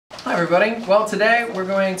Hi everybody. Well, today we're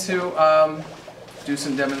going to do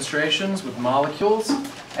some demonstrations with molecules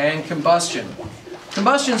and combustion.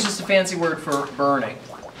 Combustion is just a fancy word for burning.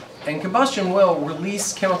 And combustion will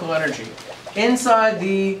release chemical energy. Inside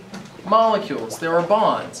the molecules there are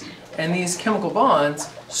bonds, and these chemical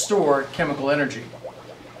bonds store chemical energy.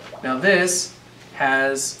 Now this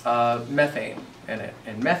has methane in it,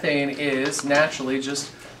 and methane is naturally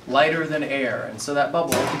just lighter than air, and so that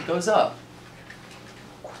bubble goes up.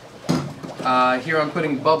 Here I'm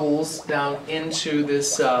putting bubbles down into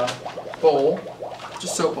this bowl,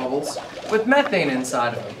 just soap bubbles, with methane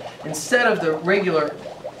inside of them. Instead of the regular,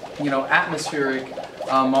 atmospheric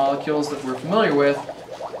molecules that we're familiar with,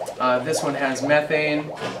 this one has methane.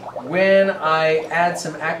 When I add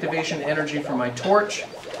some activation energy from my torch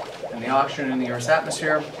and the oxygen in the Earth's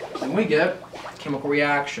atmosphere, then we get a chemical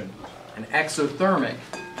reaction, an exothermic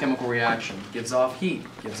chemical reaction. Gives off heat,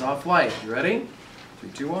 gives off light. You ready? 3,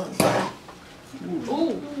 2, 1.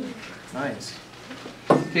 Ooh. Nice.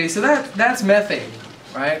 Okay, so that's methane,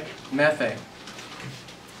 right? Methane.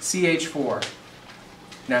 CH4,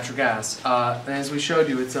 natural gas. And as we showed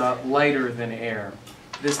you, it's lighter than air.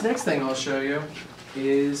 This next thing I'll show you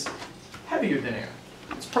is heavier than air.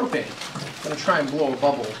 It's propane. I'm going to try and blow a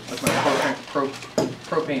bubble with my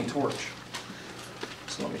propane torch.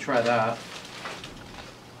 So let me try that.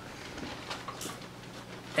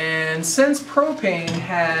 And since propane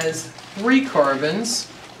has 3 carbons,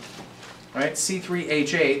 right,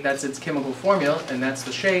 C3H8, that's its chemical formula, and that's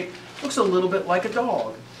the shape, looks a little bit like a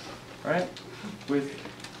dog, right, with,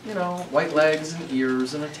 white legs and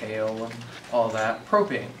ears and a tail and all that,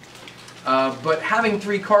 propane. But having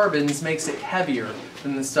 3 carbons makes it heavier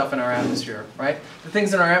than the stuff in our atmosphere, right? The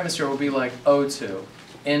things in our atmosphere will be like O2,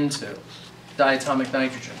 N2, diatomic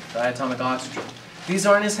nitrogen, diatomic oxygen. These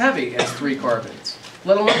aren't as heavy as 3 carbons,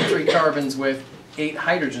 let alone 3 carbons with 8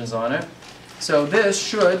 hydrogens on it. So this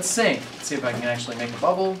should sink. Let's see if I can actually make a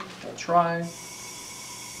bubble. We'll try.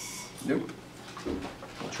 Nope.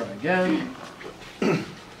 We'll try again.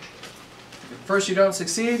 If at first you don't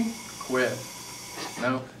succeed, quit.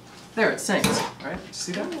 Nope. There, it sinks, right?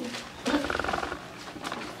 See that?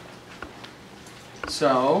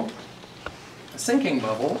 So, a sinking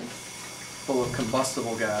bubble full of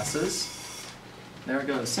combustible gases. There it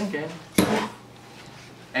goes, sinking.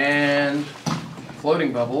 And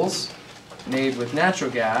floating bubbles made with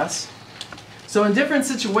natural gas. So in different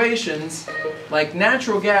situations, like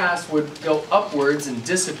natural gas would go upwards and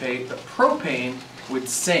dissipate, but propane would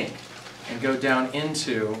sink and go down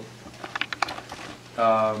into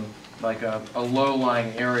like a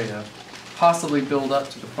low-lying area, possibly build up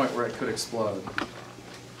to the point where it could explode.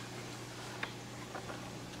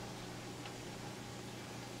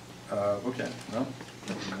 Okay, no,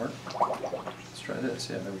 that didn't work. Let's try this.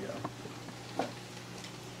 Yeah, there we go.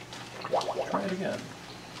 Try it again.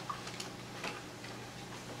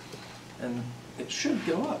 And it should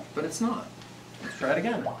go up, but it's not. Let's try it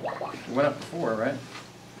again. It went up before, right?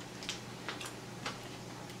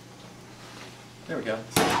 There we go.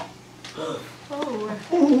 Oh.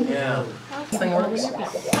 Yeah. This thing works.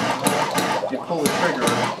 You pull the trigger.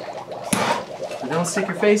 But don't stick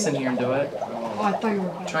your face in here and do it. Oh, I thought you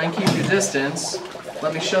were. Try and keep your distance.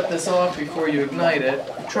 Let me shut this off before you ignite it.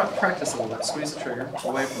 Practice a little bit. Squeeze the trigger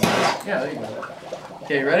away from this. Yeah, there you go.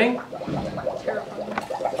 Okay, you ready? Oh,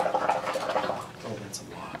 that's a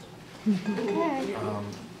lot. Okay.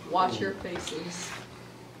 Watch your faces.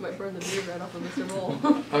 Might burn the beard right off of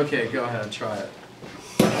Mr.Boal. Okay, go ahead. Try it.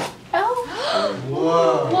 Oh.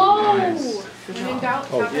 Whoa. Whoa. Nice. When in doubt,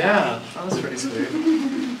 Oh, yeah. That was pretty sweet.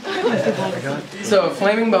 So,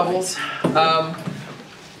 flaming bubbles.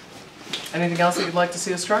 Anything else that you'd like to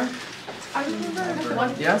see us try? I remember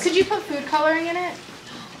one. Yes? Could you put food coloring in it?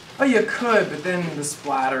 Oh, you could, but then the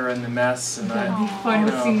splatter and the mess and that. It'd be fun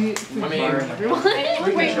to see food coloring everyone.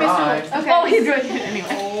 Wait, try. Mr. Okay. Oh, he's doing it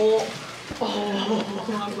anyway.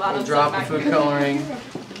 I'm glad We'll drop the food coloring.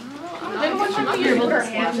 Then what should we put our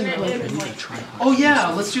hands in it? Oh yeah,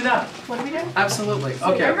 let's do that. What do we do? Absolutely.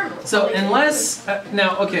 Okay. So unless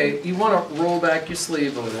now, okay, you want to roll back your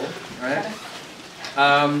sleeve a little, right?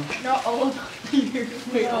 Not all of you.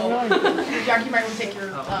 Wait, Jack, you might want to take your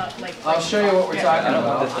like. I'll show you what we're talking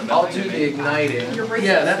about. I'll do the igniting.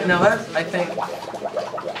 Yeah. That I think.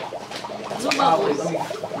 Probably. Let me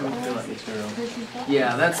feel that material.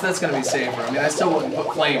 Yeah, that's gonna be safer. I mean, I still wouldn't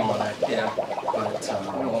put flame on it. Yeah. But I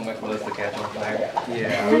don't want my clothes to catch on fire.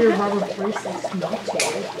 yeah. Oh, your rubber bracelets melted.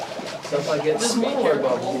 So if I get smaller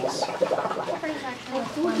bubbles.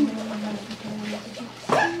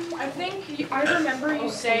 I think I remember you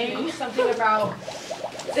saying something about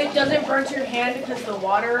it doesn't burn to your hand because the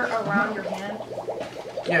water around your hand.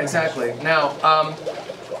 Yeah, exactly. Now,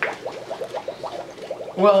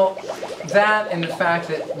 well, that and the fact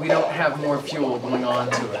that we don't have more fuel going on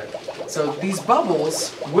to it. So these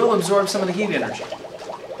bubbles will absorb some of the heat energy,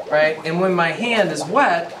 right? And when my hand is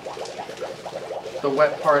wet, the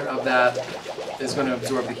wet part of that is going to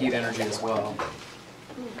absorb the heat energy as well.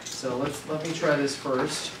 So let me try this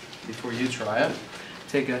first before you try it.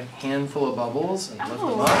 Take a handful of bubbles and lift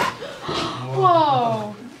them up.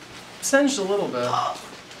 Whoa. Singed a little bit.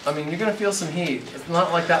 I mean, you're going to feel some heat. It's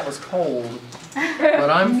not like that was cold, but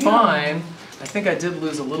I'm fine. I think I did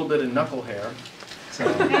lose a little bit of knuckle hair. So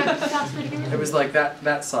it was like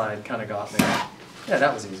that side kind of got me. Yeah,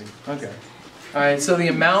 that was easy. Okay. All right, so the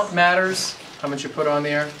amount matters, how much you put on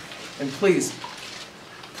there. And please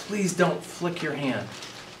don't flick your hand.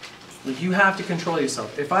 Like, you have to control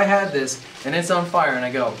yourself. If I had this and it's on fire and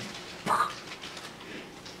I go,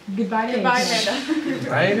 Goodbye, Amanda.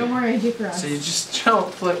 right? No more AJ for us. So you just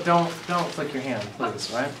don't flick your hand, please,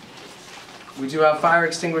 right? We do have fire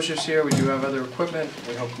extinguishers here. We do have other equipment.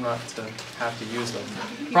 We hope not to have to use them.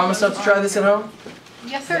 Promise not to try this at home?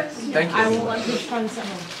 Yes, sir. Thank you. I will let you try this at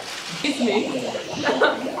home. It's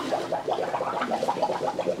me.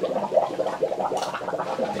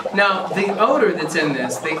 Now, the odor that's in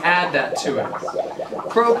this, they add that to it.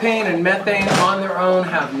 Propane and methane on their own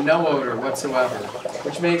have no odor whatsoever,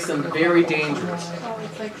 which makes them very dangerous. Oh,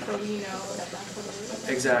 it's like so you know that that's what it is.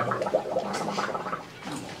 Exactly.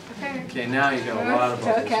 Okay. Okay, now you got a lot of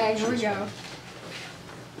bubbles. Okay, here we go.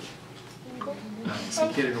 Nice.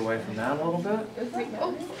 So get it away from that a little bit.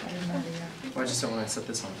 Oh, I just don't want to set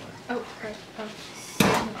this on fire. oh, right.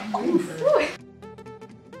 Oh.